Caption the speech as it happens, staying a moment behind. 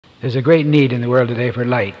There's a great need in the world today for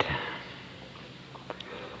light,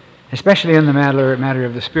 especially in the matter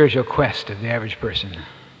of the spiritual quest of the average person.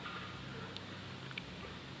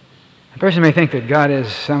 A person may think that God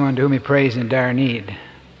is someone to whom he prays in dire need,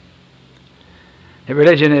 that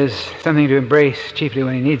religion is something to embrace chiefly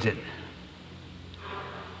when he needs it.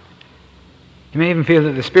 He may even feel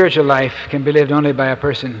that the spiritual life can be lived only by a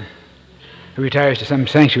person who retires to some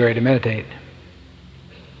sanctuary to meditate.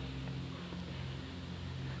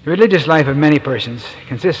 The religious life of many persons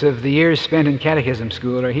consists of the years spent in catechism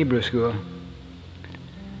school or Hebrew school,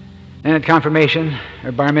 and at confirmation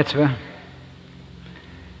or bar mitzvah,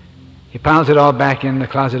 he piles it all back in the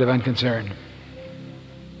closet of unconcern.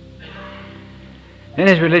 Then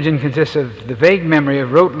his religion consists of the vague memory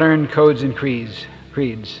of rote-learned codes and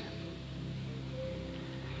creeds.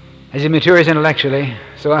 As he matures intellectually,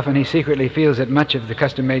 so often he secretly feels that much of the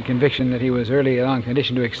custom-made conviction that he was early along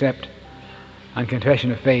conditioned to accept on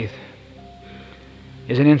confession of faith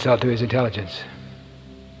is an insult to his intelligence.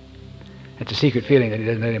 It's a secret feeling that he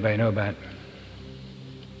doesn't let anybody know about.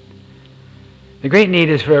 The great need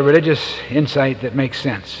is for a religious insight that makes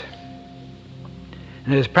sense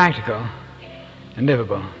and that is practical and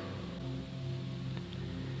livable.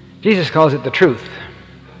 Jesus calls it the truth.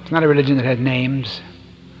 It's not a religion that has names.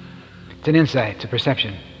 It's an insight, it's a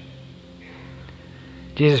perception.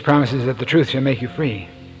 Jesus promises that the truth shall make you free.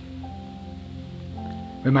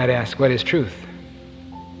 We might ask, what is truth?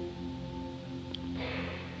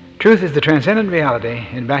 Truth is the transcendent reality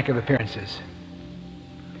in back of appearances.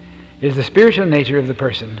 It is the spiritual nature of the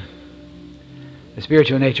person, the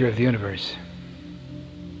spiritual nature of the universe.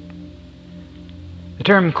 The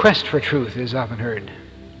term quest for truth is often heard,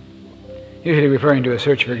 usually referring to a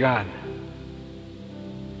search for God.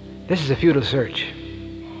 This is a futile search.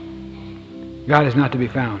 God is not to be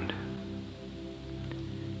found,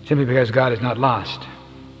 simply because God is not lost.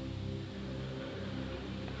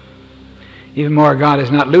 Even more, God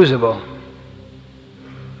is not losable.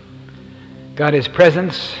 God is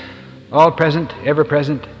presence, all present, ever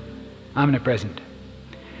present, omnipresent.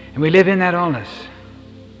 And we live in that allness,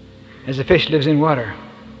 as a fish lives in water.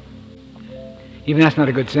 Even that's not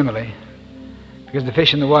a good simile, because the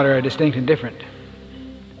fish and the water are distinct and different.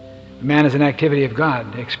 Man is an activity of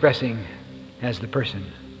God, expressing as the person.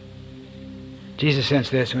 Jesus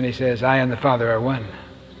sensed this when he says, I and the Father are one.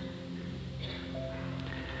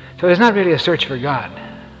 So it's not really a search for God,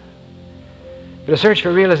 but a search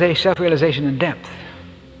for realization, self-realization in depth,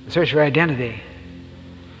 a search for identity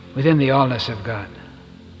within the allness of God.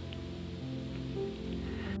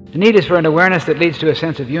 The need is for an awareness that leads to a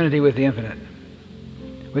sense of unity with the infinite.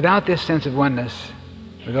 Without this sense of oneness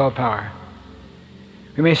with all power,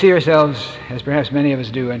 we may see ourselves, as perhaps many of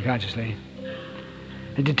us do unconsciously,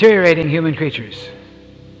 as deteriorating human creatures,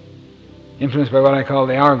 influenced by what I call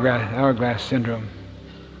the hourglass syndrome,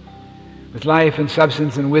 with life and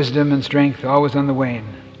substance and wisdom and strength always on the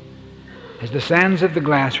wane, as the sands of the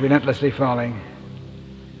glass relentlessly falling,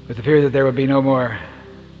 with the fear that there will be no more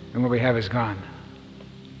and what we have is gone.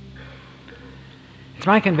 It's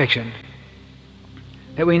my conviction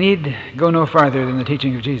that we need go no farther than the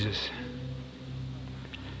teaching of Jesus,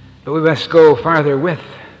 but we must go farther with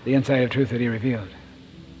the insight of truth that he revealed.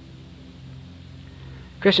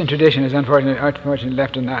 Christian tradition has unfortunately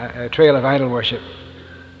left a trail of idol worship.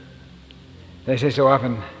 They say so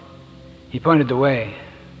often, he pointed the way.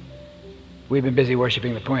 We've been busy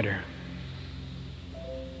worshiping the pointer.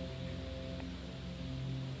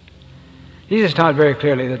 Jesus taught very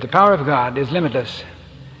clearly that the power of God is limitless,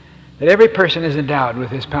 that every person is endowed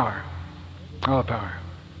with his power, all power.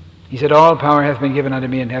 He said, all power hath been given unto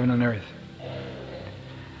me in heaven and earth.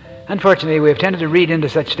 Unfortunately, we have tended to read into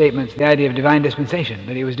such statements the idea of divine dispensation,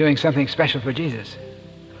 that he was doing something special for Jesus.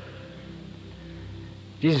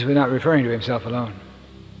 Jesus was not referring to himself alone.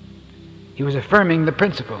 He was affirming the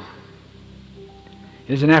principle.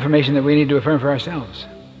 It is an affirmation that we need to affirm for ourselves.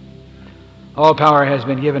 All power has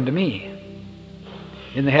been given to me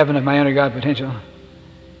in the heaven of my inner God potential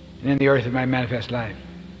and in the earth of my manifest life.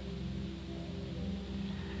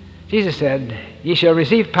 Jesus said, ye shall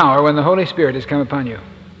receive power when the Holy Spirit has come upon you.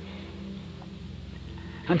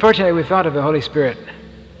 Unfortunately, we've thought of the Holy Spirit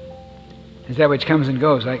as that which comes and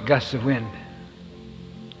goes like gusts of wind.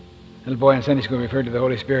 A little boy in Sunday school referred to the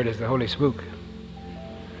Holy Spirit as the Holy Spook.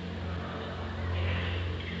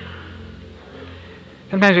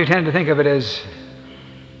 Sometimes we tend to think of it as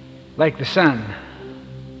like the sun,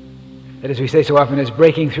 that, as we say so often, is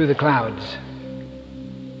breaking through the clouds.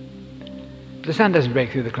 The sun doesn't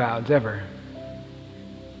break through the clouds, ever.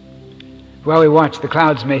 While we watch, the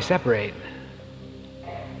clouds may separate,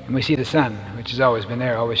 and we see the sun, which has always been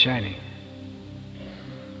there, always shining.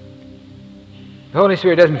 The Holy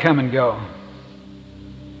Spirit doesn't come and go.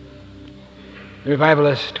 The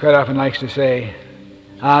revivalist quite often likes to say,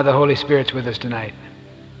 the Holy Spirit's with us tonight.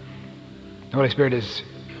 The Holy Spirit has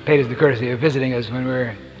paid us the courtesy of visiting us when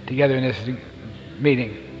we're together in this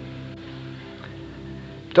meeting.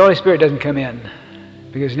 The Holy Spirit doesn't come in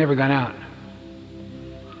because He's never gone out.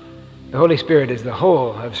 The Holy Spirit is the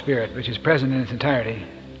whole of Spirit, which is present in its entirety,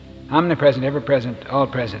 omnipresent, ever-present,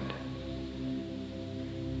 all-present.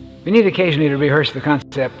 We need occasionally to rehearse the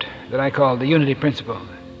concept that I call the unity principle.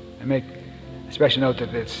 I make a special note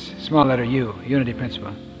that it's small letter U, unity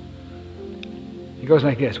principle. It goes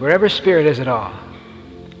like this: wherever Spirit is at all,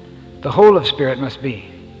 the whole of Spirit must be.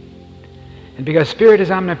 And because Spirit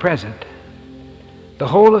is omnipresent, the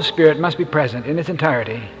whole of Spirit must be present in its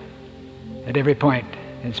entirety at every point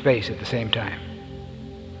in space at the same time.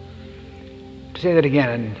 To say that again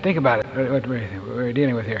and think about it, what we're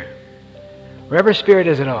dealing with here. Wherever Spirit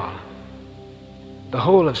is at all, the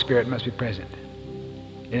whole of Spirit must be present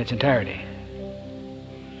in its entirety.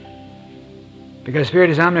 Because Spirit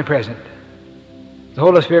is omnipresent, the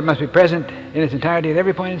whole of Spirit must be present in its entirety at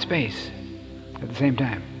every point in space at the same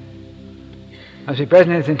time. Must be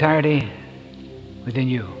present in its entirety within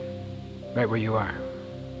you, right where you are.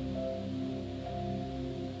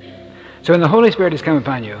 So when the Holy Spirit has come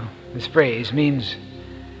upon you, this phrase means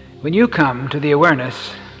when you come to the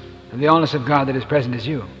awareness of the allness of God that is present as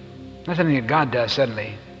you. Not something that God does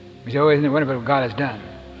suddenly. We say, oh, isn't it wonderful what God has done?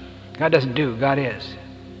 God doesn't do, God is.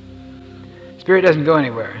 Spirit doesn't go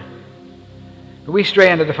anywhere. But we stray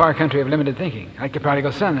into the far country of limited thinking, like the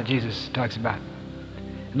prodigal son that Jesus talks about.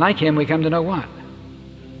 And like him, we come to know want.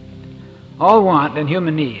 All want and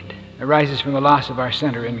human need arises from the loss of our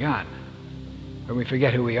center in God, where we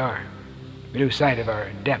forget who we are. We lose sight of our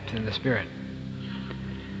depth in the Spirit.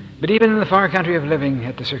 But even in the far country of living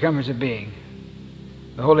at the circumference of being,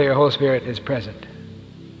 the Holy or Whole Spirit is present.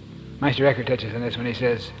 Meister Eckhart touches on this when he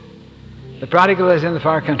says, the prodigal is in the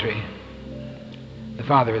far country, the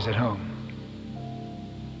Father is at home.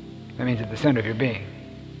 That means at the center of your being.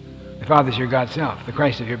 The Father is your God self, the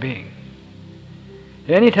Christ of your being.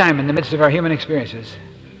 At any time in the midst of our human experiences,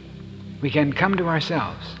 we can come to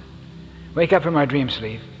ourselves, wake up from our dream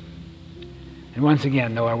sleep, and once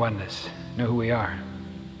again know our oneness, know who we are.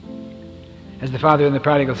 As the father in the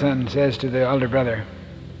prodigal son says to the elder brother,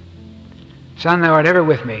 Son, thou art ever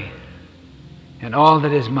with me, and all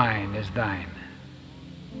that is mine is thine.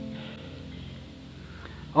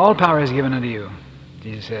 All power is given unto you,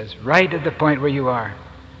 Jesus says, right at the point where you are.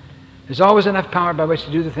 There's always enough power by which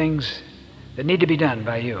to do the things that need to be done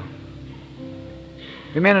by you.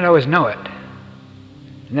 We may not always know it,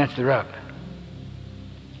 and that's the rub.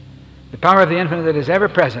 The power of the infinite that is ever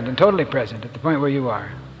present and totally present at the point where you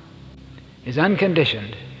are is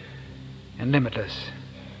unconditioned and limitless.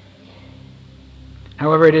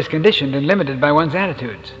 However, it is conditioned and limited by one's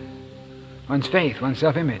attitudes, one's faith, one's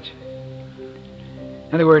self-image. In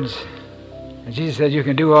other words, as Jesus said, you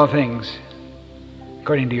can do all things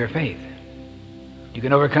according to your faith. You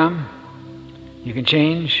can overcome, you can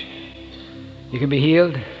change, you can be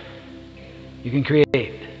healed, you can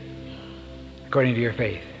create according to your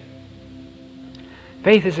faith.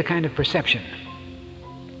 Faith is a kind of perception,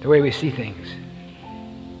 the way we see things.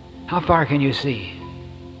 How far can you see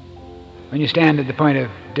when you stand at the point of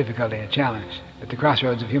difficulty and challenge, at the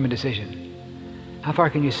crossroads of human decision? How far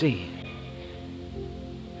can you see?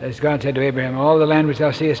 As God said to Abraham, all the land which thou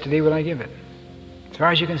seest today will I give it. As far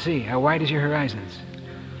as you can see, how wide is your horizons?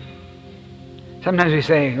 Sometimes we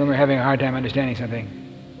say, when we're having a hard time understanding something,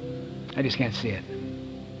 I just can't see it.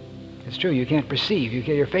 It's true, you can't perceive,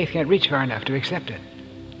 your faith can't reach far enough to accept it.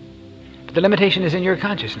 But the limitation is in your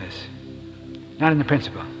consciousness, not in the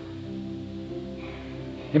principle.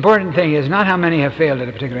 The important thing is not how many have failed at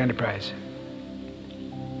a particular enterprise,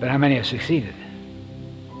 but how many have succeeded.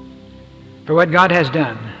 For what God has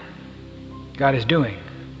done, God is doing.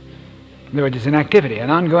 In other words, it's an activity, an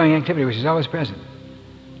ongoing activity which is always present.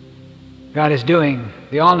 God is doing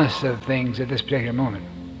the allness of things at this particular moment.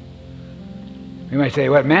 We might say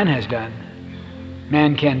what man has done,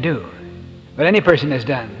 man can do. What any person has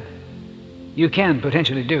done, you can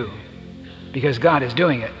potentially do, because God is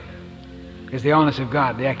doing it. Because the allness of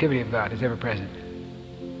God, the activity of God, is ever present.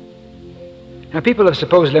 Now, people of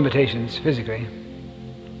supposed limitations physically,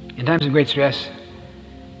 in times of great stress,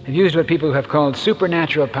 have used what people have called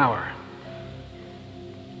supernatural power.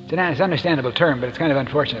 It's an understandable term, but it's kind of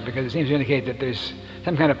unfortunate because it seems to indicate that there's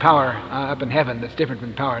some kind of power up in heaven that's different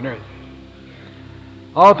from power on earth.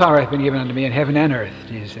 All power hath been given unto me in heaven and earth,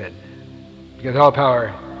 Jesus said, because all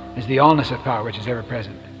power is the allness of power which is ever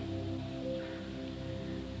present.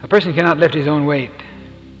 A person cannot lift his own weight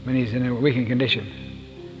when he's in a weakened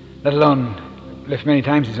condition, let alone lift many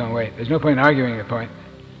times his own weight. There's no point in arguing the point.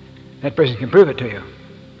 That person can prove it to you.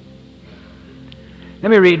 Let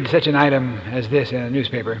me read such an item as this in a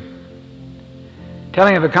newspaper,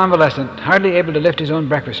 telling of a convalescent hardly able to lift his own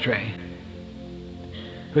breakfast tray,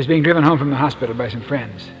 who was being driven home from the hospital by some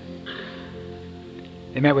friends.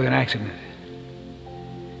 They met with an accident.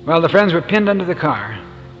 While the friends were pinned under the car,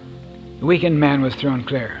 the weakened man was thrown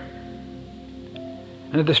clear.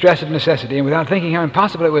 Under the stress of necessity, and without thinking how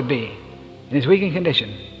impossible it would be, in his weakened condition,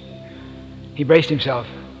 he braced himself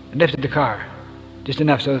and lifted the car, just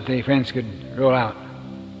enough so that the friends could roll out.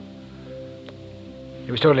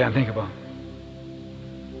 It was totally unthinkable,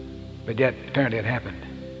 but yet apparently it happened.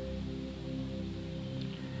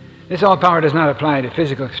 This all-power does not apply to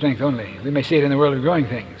physical strength only. We may see it in the world of growing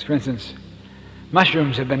things. For instance,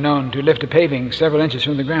 mushrooms have been known to lift a paving several inches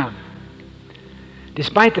from the ground,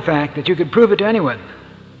 despite the fact that you could prove it to anyone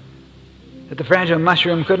that the fragile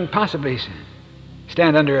mushroom couldn't possibly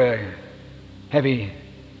stand under a heavy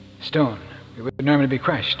stone. It would normally be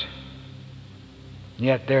crushed. And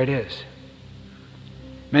yet there it is.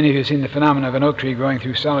 Many of you have seen the phenomenon of an oak tree growing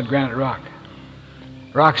through solid granite rock.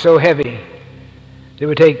 Rock so heavy that it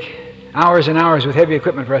would take hours and hours with heavy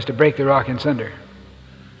equipment for us to break the rock in sunder.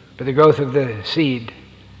 But the growth of the seed,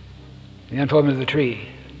 the unfoldment of the tree,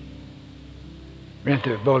 rent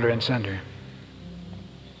the boulder in sunder.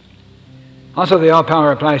 Also, the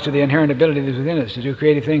all-power applies to the inherent ability that is within us to do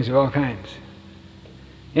creative things of all kinds,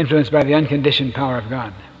 influenced by the unconditioned power of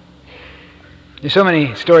God. There's so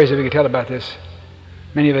many stories that we could tell about this.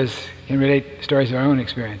 Many of us can relate stories of our own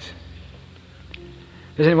experience.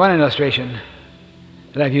 There's one illustration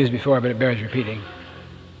that I've used before, but it bears repeating.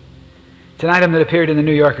 It's an item that appeared in the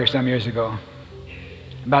New Yorker some years ago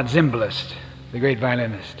about Zimbalist, the great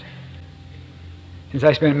violinist. Since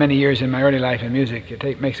I spent many years in my early life in music,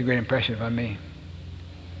 it makes a great impression upon me.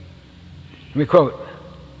 We quote,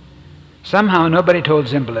 "Somehow nobody told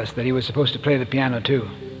Zimbalist that he was supposed to play the piano too.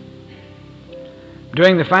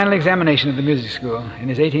 During the final examination of the music school in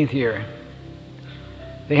his 18th year,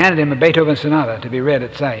 they handed him a Beethoven sonata to be read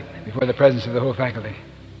at sight before the presence of the whole faculty.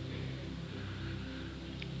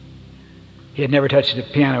 He had never touched a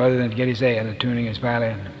piano other than to get his A in tuning his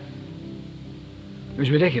violin. It was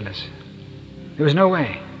ridiculous. There was no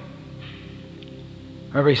way.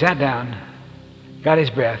 However, he sat down, got his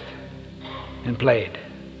breath, and played.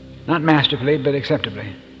 Not masterfully, but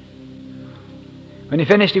acceptably. When he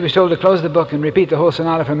finished, he was told to close the book and repeat the whole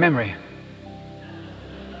sonata from memory,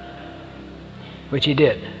 which he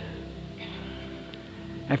did.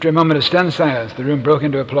 After a moment of stunned silence, the room broke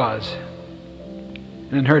into applause,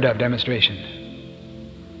 an unheard-of demonstration.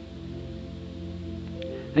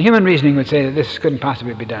 Now, human reasoning would say that this couldn't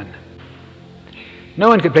possibly be done. No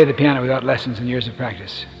one could play the piano without lessons and years of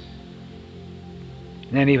practice,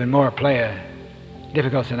 and then even more play a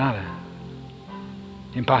difficult sonata.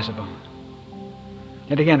 Impossible.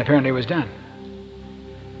 Yet again, apparently it was done.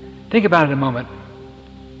 Think about it a moment.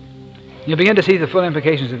 You'll begin to see the full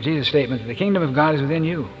implications of Jesus' statement that the kingdom of God is within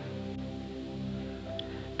you.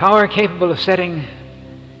 Power capable of setting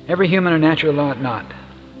every human or natural law at naught.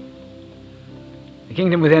 The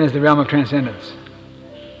kingdom within is the realm of transcendence,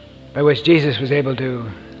 by which Jesus was able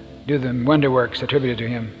to do the wonder works attributed to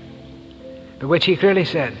him, but which he clearly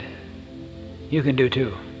said, you can do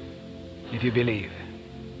too, if you believe.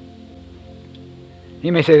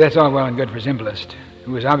 You may say that's all well and good for Zimbalist,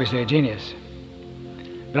 who was obviously a genius,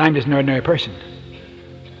 but I'm just an ordinary person.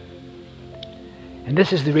 And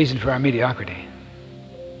this is the reason for our mediocrity.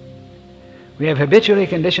 We have habitually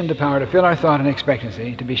conditioned the power to fill our thought and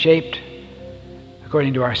expectancy to be shaped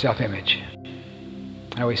according to our self-image,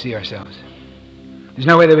 how we see ourselves. There's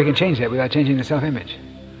no way that we can change that without changing the self-image,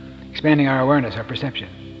 expanding our awareness, our perception.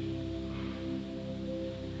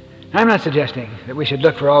 I'm not suggesting that we should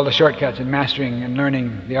look for all the shortcuts in mastering and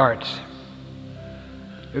learning the arts.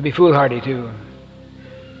 It would be foolhardy to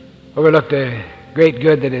overlook the great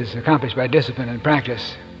good that is accomplished by discipline and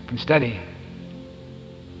practice and study.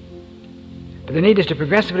 But the need is to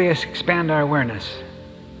progressively expand our awareness,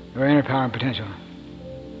 our inner power and potential,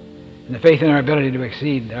 and the faith in our ability to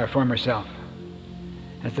exceed our former self.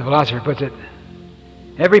 As the philosopher puts it,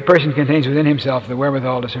 every person contains within himself the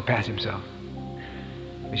wherewithal to surpass himself.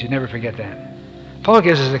 We should never forget that. Paul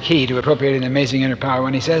gives us a key to appropriating the amazing inner power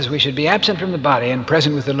when he says we should be absent from the body and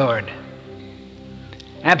present with the Lord.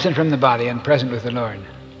 Absent from the body and present with the Lord.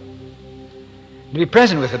 To be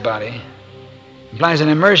present with the body implies an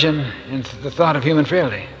immersion in the thought of human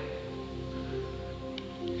frailty.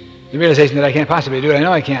 The realization that I can't possibly do it. I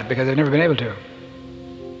know I can't because I've never been able to.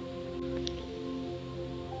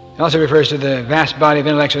 It also refers to the vast body of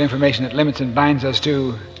intellectual information that limits and binds us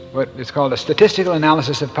to what is called a statistical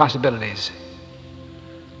analysis of possibilities.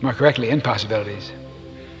 More correctly, impossibilities.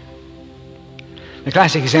 The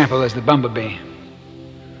classic example is the bumblebee,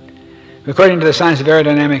 who, according to the science of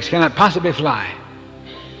aerodynamics, cannot possibly fly.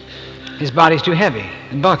 His body's too heavy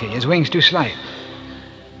and bulky, his wings too slight.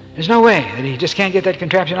 There's no way that he just can't get that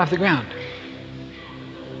contraption off the ground.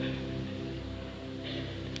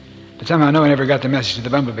 But somehow no one ever got the message to the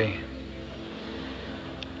bumblebee.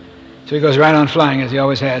 So he goes right on flying as he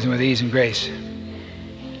always has, and with ease and grace.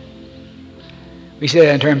 We see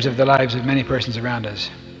that in terms of the lives of many persons around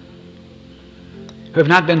us who have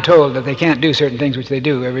not been told that they can't do certain things which they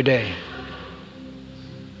do every day.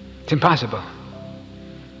 It's impossible.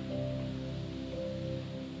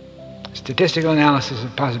 Statistical analysis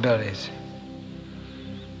of possibilities.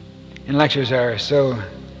 And lectures are so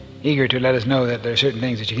eager to let us know that there are certain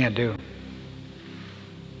things that you can't do.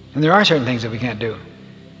 And there are certain things that we can't do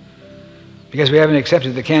because we haven't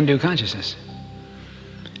accepted the can-do consciousness,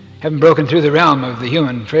 haven't broken through the realm of the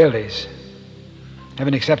human frailties,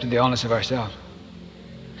 haven't accepted the allness of ourself.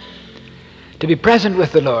 To be present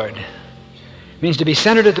with the Lord means to be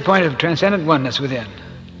centered at the point of transcendent oneness within,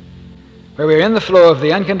 where we are in the flow of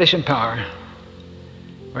the unconditioned power,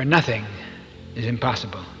 where nothing is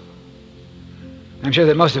impossible. I'm sure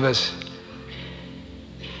that most of us,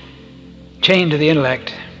 chained to the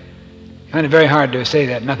intellect, find it very hard to say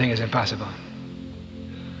that nothing is impossible.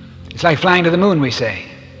 It's like flying to the moon, we say.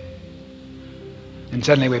 And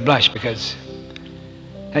suddenly we blush because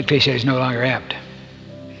that cliche is no longer apt.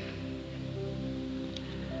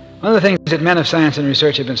 One of the things that men of science and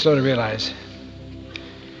research have been slow to realize,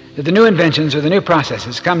 that the new inventions or the new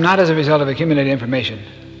processes come not as a result of accumulated information,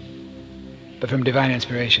 but from divine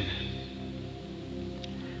inspiration.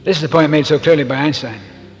 This is the point made so clearly by Einstein,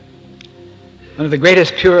 one of the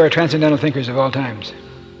greatest pure transcendental thinkers of all times.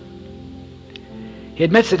 He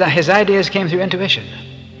admits that his ideas came through intuition,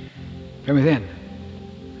 from within.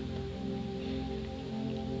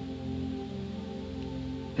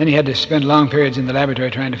 Then he had to spend long periods in the laboratory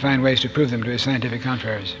trying to find ways to prove them to his scientific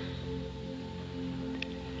confreres.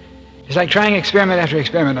 It's like trying experiment after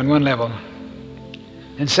experiment on one level,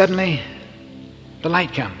 and suddenly the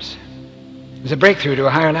light comes. There's a breakthrough to a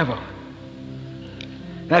higher level.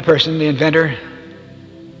 That person, the inventor,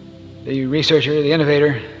 the researcher, the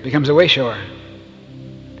innovator, becomes a wayshower.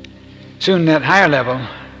 Soon that higher level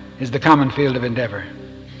is the common field of endeavor.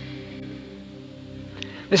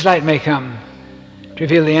 This light may come to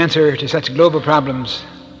reveal the answer to such global problems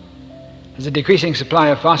as the decreasing supply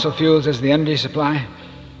of fossil fuels as the energy supply,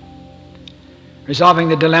 resolving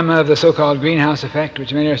the dilemma of the so-called greenhouse effect,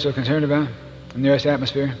 which many are so concerned about in the Earth's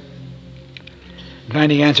atmosphere, and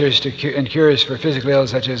finding answers to and cures for physical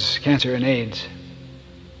ills such as cancer and AIDS.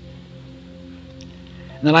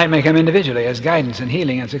 And the light may come individually as guidance and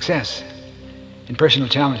healing and success in personal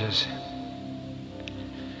challenges.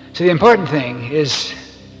 So the important thing is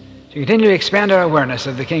to continue to expand our awareness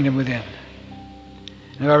of the kingdom within,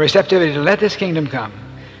 and of our receptivity to let this kingdom come,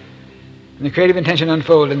 and the creative intention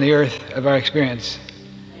unfold in the earth of our experience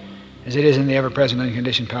as it is in the ever-present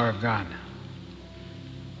unconditioned power of God.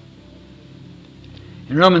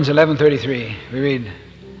 In Romans 11:33 we read,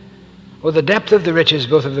 "Oh, the depth of the riches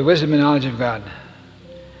both of the wisdom and knowledge of God!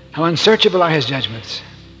 How unsearchable are his judgments,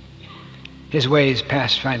 his ways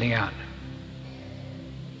past finding out."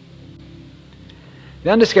 The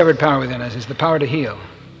undiscovered power within us is the power to heal,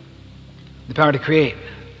 the power to create,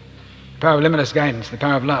 the power of limitless guidance, the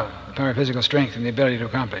power of love, the power of physical strength, and the ability to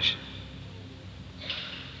accomplish.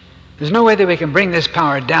 There's no way that we can bring this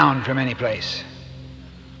power down from any place.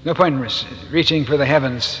 No point in reaching for the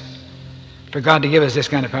heavens for God to give us this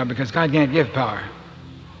kind of power, because God can't give power.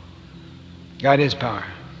 God is power.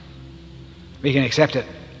 We can accept it,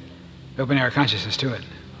 open our consciousness to it.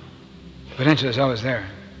 The potential is always there.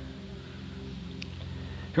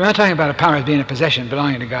 We're not talking about a power as being a possession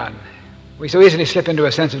belonging to God. We so easily slip into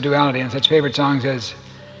a sense of duality in such favorite songs as,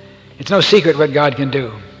 "It's no secret what God can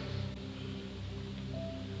do."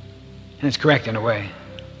 And it's correct in a way.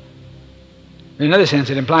 In another sense,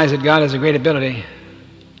 it implies that God has a great ability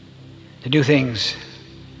to do things,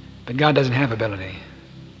 but God doesn't have ability.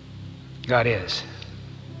 God is.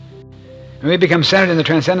 When we become centered in the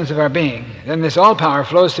transcendence of our being, then this all-power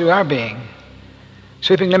flows through our being,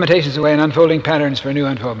 sweeping limitations away and unfolding patterns for new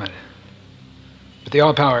unfoldment. But the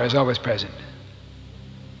all-power is always present.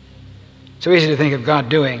 So easy to think of God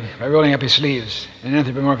doing by rolling up his sleeves in an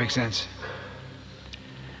anthropomorphic sense.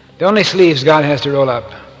 The only sleeves God has to roll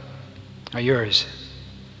up are yours.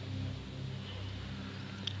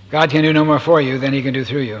 God can do no more for you than he can do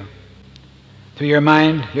through you through your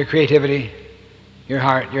mind, your creativity, your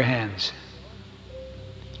heart, your hands.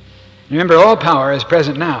 Remember, all power is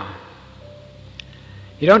present now.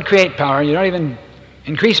 You don't create power, you don't even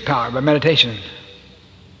increase power by meditation.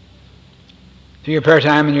 Through your prayer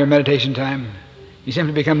time and your meditation time, you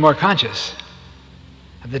simply become more conscious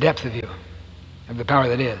of the depth of you, of the power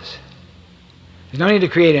that is. There's no need to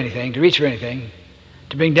create anything, to reach for anything,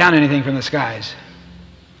 to bring down anything from the skies.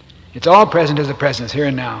 It's all present as a presence, here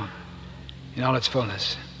and now, in all its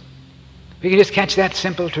fullness. We can just catch that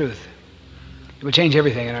simple truth. It will change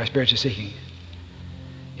everything in our spiritual seeking.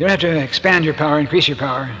 You don't have to expand your power, increase your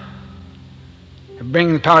power, or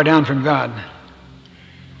bring the power down from God,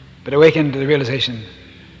 but awaken to the realization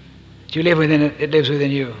that you live within it, it lives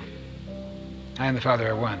within you. I and the Father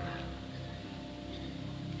are one.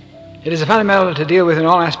 It is a fundamental to deal with in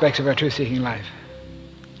all aspects of our truth-seeking life.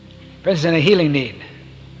 For instance, in a healing need,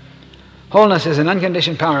 wholeness is an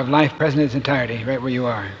unconditioned power of life present in its entirety, right where you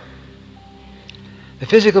are. The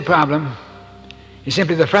physical problem is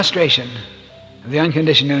simply the frustration of the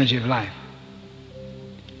unconditioned energy of life.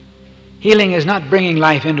 Healing is not bringing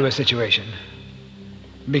life into a situation,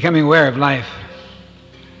 becoming aware of life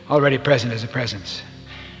already present as a presence.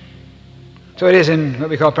 So it is in what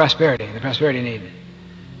we call prosperity, the prosperity need.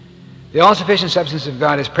 The all-sufficient substance of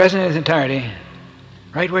God is present in its entirety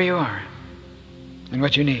right where you are and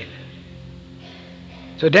what you need.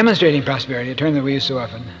 So demonstrating prosperity, a term that we use so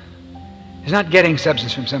often, is not getting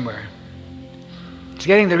substance from somewhere. It's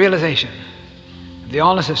getting the realization of the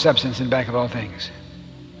allness of substance in back of all things.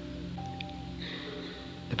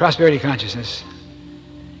 The prosperity consciousness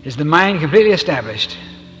is the mind completely established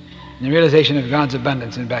in the realization of God's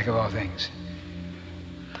abundance in back of all things.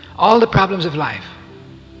 All the problems of life,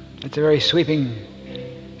 that's a very sweeping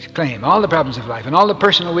claim, all the problems of life and all the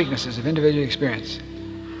personal weaknesses of individual experience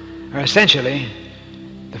are essentially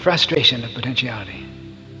the frustration of potentiality,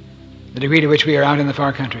 the degree to which we are out in the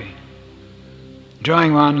far country,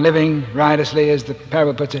 drawing on, living riotously, as the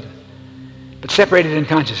parable puts it, but separated in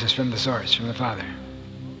consciousness from the source, from the Father.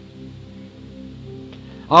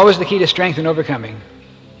 Always the key to strength and overcoming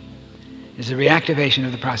is the reactivation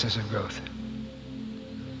of the process of growth.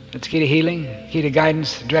 That's key to healing, key to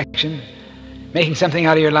guidance, direction, making something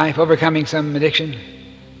out of your life, overcoming some addiction,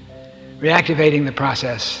 reactivating the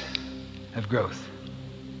process of growth.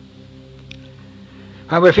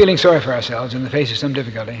 While we're feeling sorry for ourselves in the face of some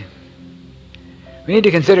difficulty, we need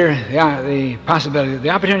to consider the possibility that the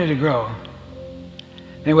opportunity to grow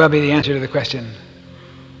may well be the answer to the question,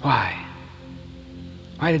 why?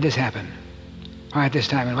 Why did this happen? Why at this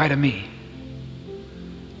time, and why to me?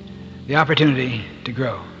 The opportunity to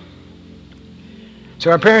grow.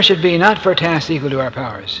 So our prayer should be not for tasks equal to our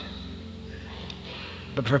powers,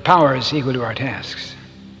 but for powers equal to our tasks.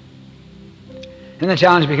 Then the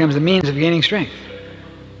challenge becomes the means of gaining strength,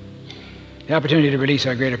 the opportunity to release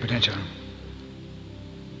our greater potential.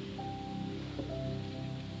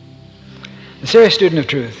 The serious student of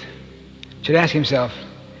truth should ask himself,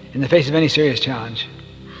 in the face of any serious challenge,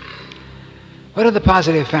 what are the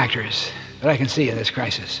positive factors that I can see in this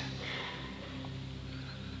crisis?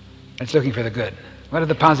 That's looking for the good. What are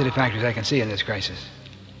the positive factors I can see in this crisis?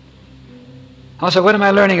 Also, what am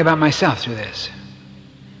I learning about myself through this?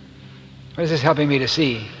 What is this helping me to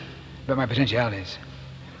see about my potentialities?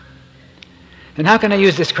 And how can I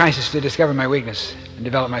use this crisis to discover my weakness and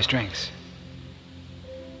develop my strengths?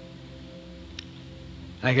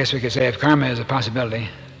 I guess we could say if karma is a possibility,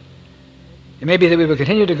 it may be that we will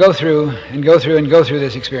continue to go through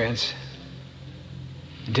this experience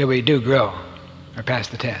until we do grow or pass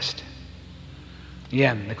the test.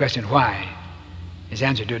 Again, the question why is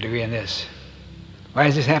answered to a degree in this. Why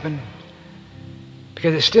has this happened?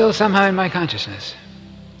 Because it's still somehow in my consciousness.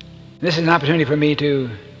 This is an opportunity for me to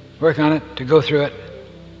work on it, to go through it,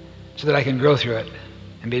 so that I can grow through it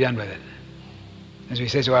and be done with it. As we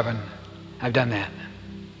say so often, I've done that.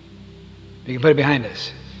 We can put it behind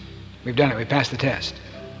us. We've done it. We passed the test.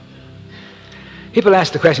 People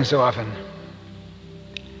ask the question so often.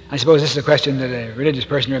 I suppose this is a question that a religious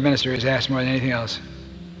person or a minister is asked more than anything else.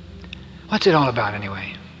 What's it all about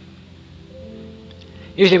anyway?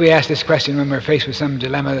 Usually we ask this question when we're faced with some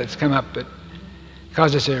dilemma that's come up that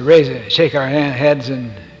causes us to shake our heads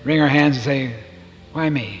and wring our hands and say, why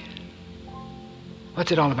me?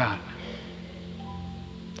 What's it all about?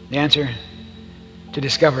 The answer, to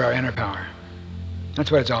discover our inner power. That's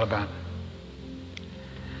what it's all about.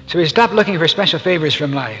 So we stop looking for special favors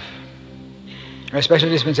from life or special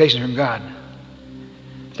dispensations from God.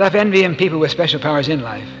 Stop envying people with special powers in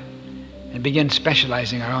life and begin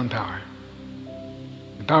specializing our own power.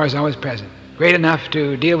 The power is always present, great enough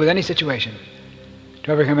to deal with any situation,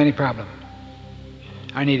 to overcome any problem.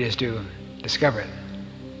 Our need is to discover it,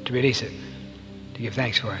 to release it, to give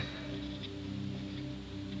thanks for it.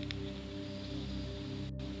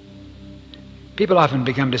 People often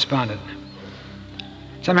become despondent,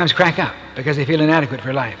 sometimes crack up because they feel inadequate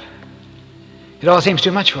for life. It all seems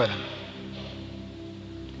too much for them.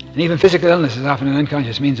 And even physical illness is often an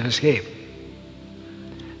unconscious means of escape.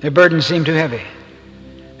 Their burdens seem too heavy,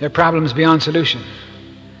 their problems beyond solution,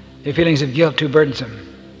 their feelings of guilt too burdensome,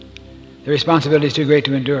 their responsibilities too great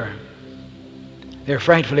to endure. They're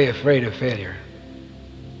frightfully afraid of failure.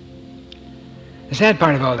 The sad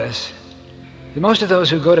part of all this is that most of those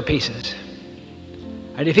who go to pieces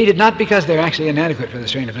are defeated not because they're actually inadequate for the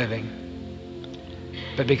strain of living,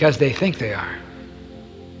 but because they think they are.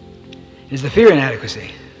 It is the fear of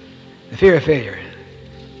inadequacy, the fear of failure,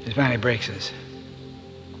 that finally breaks us.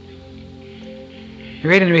 The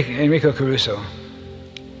great Enrico Caruso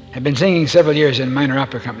had been singing several years in minor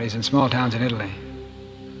opera companies in small towns in Italy.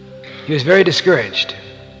 He was very discouraged.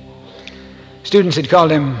 Students had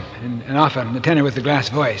called him, and often, the tenor with the glass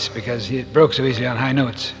voice, because he broke so easily on high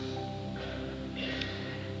notes.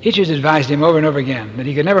 Teachers advised him over and over again that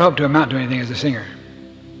he could never hope to amount to anything as a singer.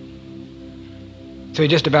 So he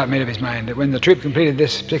just about made up his mind that when the troupe completed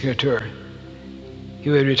this particular tour, he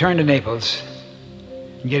would return to Naples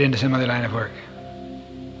and get into some other line of work.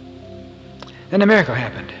 Then a miracle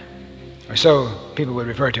happened, or so people would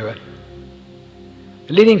refer to it.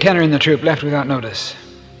 The leading tenor in the troupe left without notice,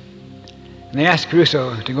 and they asked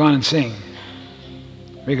Caruso to go on and sing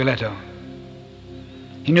Rigoletto.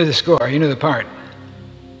 He knew the score, he knew the part,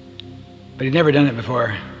 but he'd never done it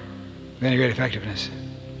before with any great effectiveness.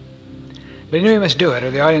 But he knew he must do it,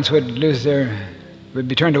 or the audience would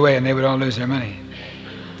be turned away and they would all lose their money.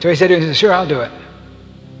 So he said to him, "Sure, I'll do it."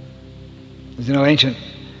 There's an old ancient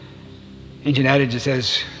adage that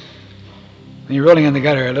says, when you're rolling in the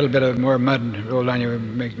gutter, a little bit of more mud rolled on you would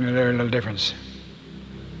make a very little difference.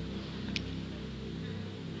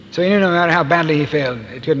 So he knew no matter how badly he failed,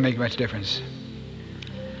 it couldn't make much difference.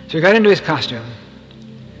 So he got into his costume,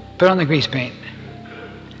 put on the grease paint.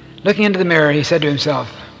 Looking into the mirror, he said to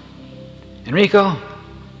himself, "Enrico,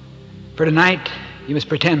 for tonight, you must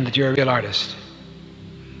pretend that you're a real artist.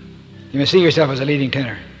 You must see yourself as a leading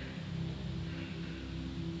tenor."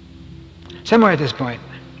 Somewhere at this point,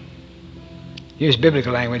 use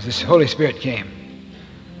biblical language, this Holy Spirit came.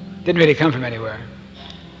 Didn't really come from anywhere.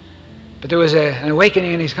 But there was an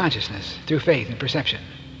awakening in his consciousness through faith and perception,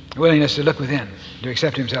 a willingness to look within, to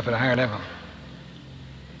accept himself at a higher level.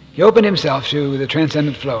 He opened himself to the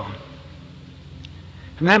transcendent flow.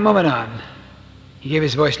 From that moment on, he gave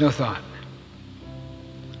his voice no thought.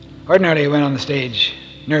 Ordinarily, he went on the stage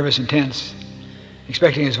nervous and tense,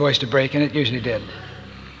 expecting his voice to break, and it usually did.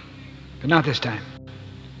 But not this time.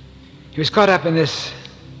 He was caught up in this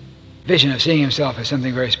vision of seeing himself as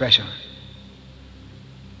something very special.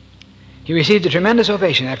 He received a tremendous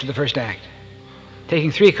ovation after the first act,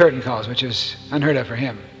 taking 3 curtain calls, which was unheard of for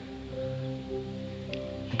him.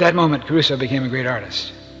 At that moment, Caruso became a great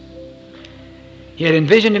artist. He had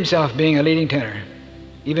envisioned himself being a leading tenor,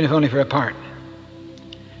 even if only for a part.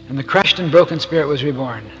 And the crushed and broken spirit was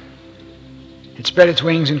reborn. It spread its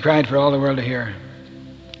wings and cried for all the world to hear,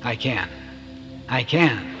 "I can, I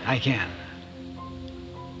can, I can."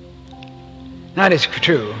 Now it is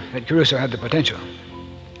true that Caruso had the potential.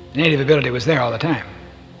 The native ability was there all the time.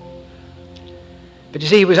 But you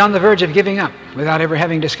see, he was on the verge of giving up without ever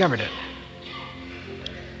having discovered it.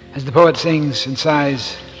 As the poet sings and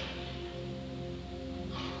sighs,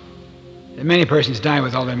 that many persons die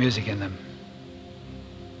with all their music in them.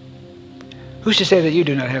 Who's to say that you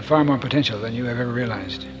do not have far more potential than you have ever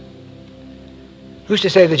realized? Who's to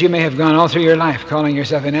say that you may have gone all through your life calling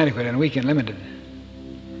yourself inadequate and weak and limited?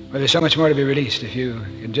 Where there's so much more to be released if you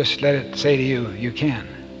can just let it say to you, you can.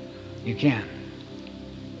 You can.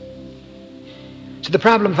 So the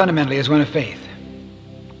problem fundamentally is one of faith,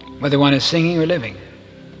 whether one is singing or living.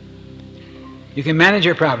 You can manage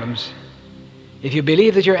your problems if you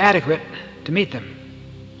believe that you're adequate to meet them.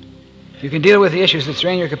 You can deal with the issues that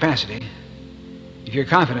strain your capacity if you're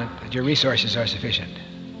confident that your resources are sufficient.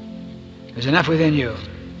 There's enough within you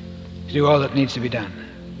to do all that needs to be done.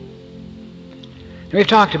 And we've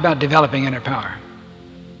talked about developing inner power.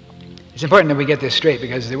 It's important that we get this straight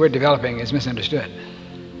because the word developing is misunderstood.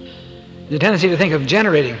 There's a tendency to think of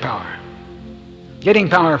generating power, getting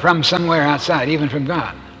power from somewhere outside, even from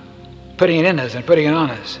God, putting it in us and putting it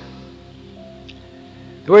on us.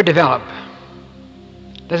 The word develop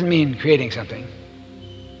doesn't mean creating something.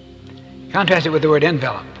 Contrast it with the word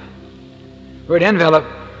envelop. The word envelop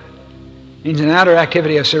means an outer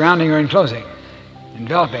activity of surrounding or enclosing,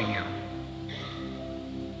 enveloping you.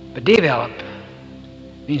 But develop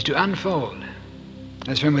means to unfold.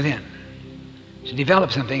 That's from within. To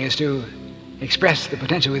develop something is to express the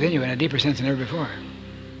potential within you in a deeper sense than ever before.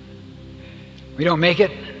 We don't make it.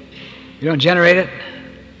 We don't generate it.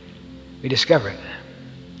 We discover it.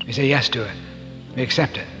 We say yes to it. We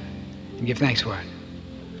accept it and give thanks for it.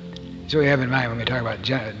 That's what we have in mind when we talk about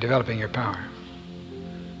developing your power.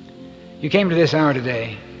 You came to this hour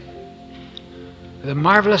today with a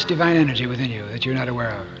marvelous divine energy within you that you're not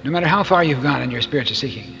aware of. No matter how far you've gone in your spiritual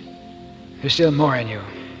seeking, there's still more in you.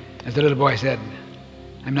 As the little boy said,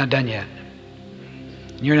 I'm not done yet.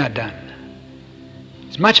 You're not done.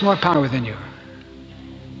 There's much more power within you.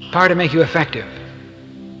 Power to make you effective.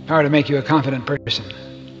 Power to make you a confident person.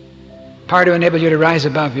 Power to enable you to rise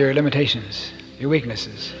above your limitations, your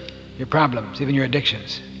weaknesses, your problems, even your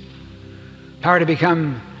addictions. Power to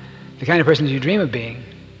become the kind of person that you dream of being,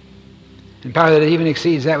 and power that even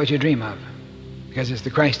exceeds that which you dream of, because it's the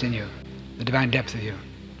Christ in you, the divine depth of you.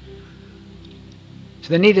 So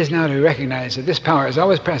the need is now to recognize that this power is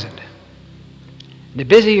always present, and to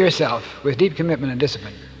busy yourself with deep commitment and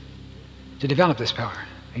discipline to develop this power.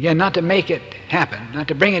 Again, not to make it happen, not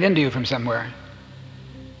to bring it into you from somewhere,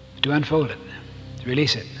 but to unfold it, to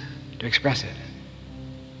release it, to express it,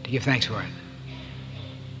 to give thanks for it.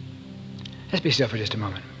 Let's be still for just a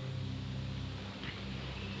moment.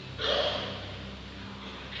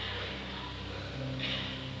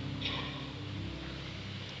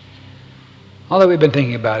 All that we've been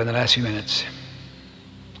thinking about in the last few minutes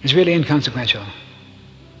is really inconsequential.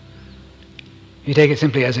 You take it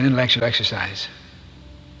simply as an intellectual exercise,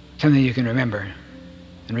 something you can remember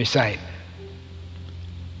and recite.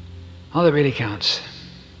 All that really counts,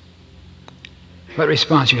 what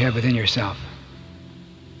response you have within yourself.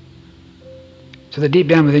 So that deep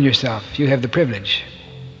down within yourself, you have the privilege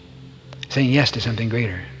of saying yes to something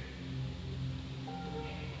greater.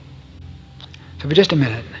 So for just a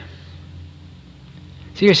minute,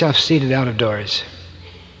 see yourself seated out of doors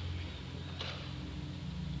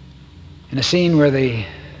in a scene where the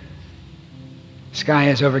sky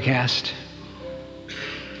is overcast,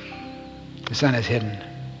 the sun is hidden.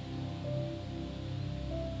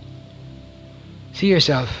 See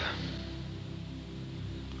yourself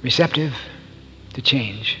receptive to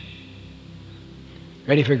change,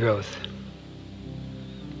 ready for growth.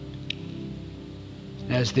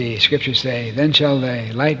 As the scriptures say, then shall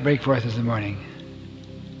thy light break forth as the morning,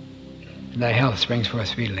 and thy health springs forth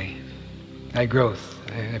speedily. Thy growth,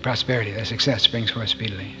 thy prosperity, thy success springs forth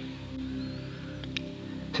speedily.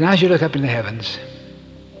 So now as you look up into the heavens,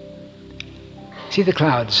 see the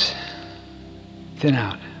clouds thin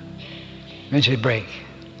out, eventually break,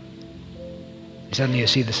 and suddenly you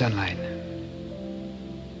see the sunlight.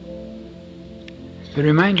 But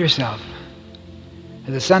remind yourself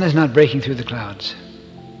that the sun is not breaking through the clouds.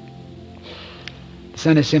 The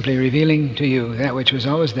sun is simply revealing to you that which was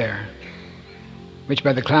always there, which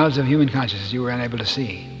by the clouds of human consciousness you were unable to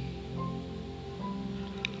see.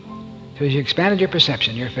 So as you expanded your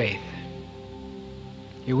perception, your faith,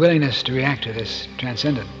 your willingness to react to this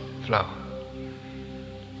transcendent flow,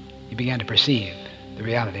 you began to perceive the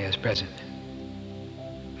reality as present.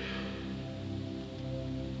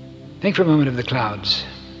 Think for a moment of the clouds,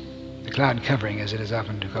 the cloud covering as it is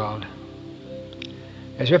often called,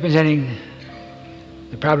 as representing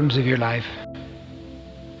the problems of your life,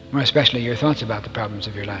 more especially your thoughts about the problems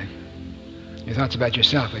of your life, your thoughts about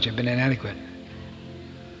yourself which have been inadequate,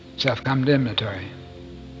 self-condemnatory.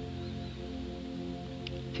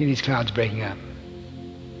 See these clouds breaking up,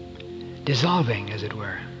 dissolving as it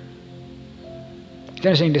were. It's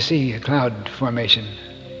interesting to see a cloud formation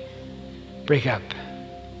break up,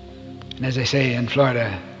 and as they say in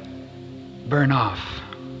Florida, burn off,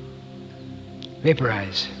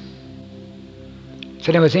 vaporize.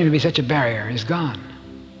 Suddenly what seemed to be such a barrier is gone.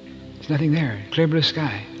 There's nothing there, clear blue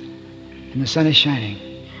sky, and the sun is shining.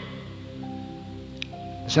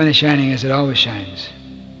 The sun is shining as it always shines,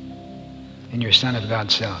 in your Son of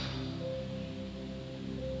God's self.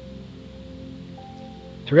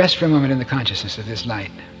 To rest for a moment in the consciousness of this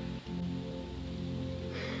light,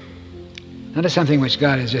 not as something which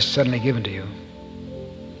God has just suddenly given to you,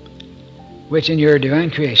 which in your divine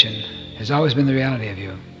creation has always been the reality of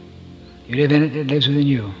you. You live in it, it lives within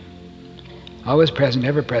you. Always present,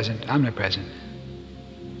 ever present, omnipresent.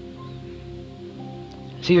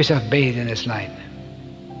 See yourself bathed in this light.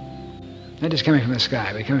 Not just coming from the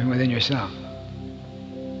sky, but coming from within yourself.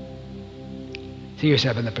 See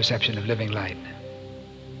yourself in the perception of living light.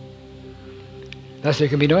 Thus there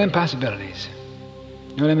can be no impossibilities,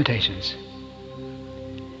 no limitations.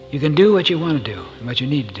 You can do what you want to do and what you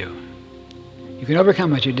need to do. You can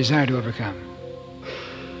overcome what you desire to overcome.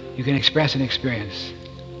 You can express and experience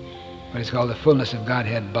what is called the fullness of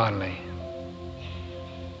Godhead bodily.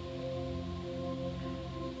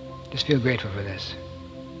 Just feel grateful for this.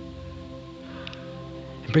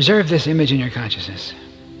 And preserve this image in your consciousness.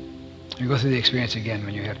 You go through the experience again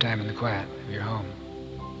when you have time in the quiet of your home.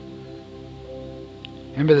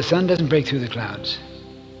 Remember, the sun doesn't break through the clouds.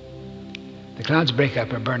 The clouds break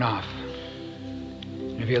up or burn off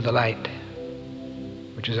and reveal the light,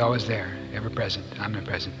 which is always there, ever present,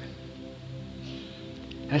 omnipresent.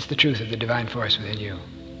 That's the truth of the divine force within you.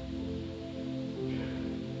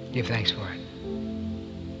 Give thanks for it.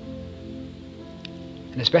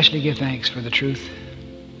 And especially give thanks for the truth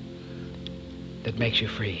that makes you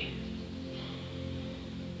free.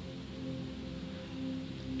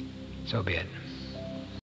 So be it.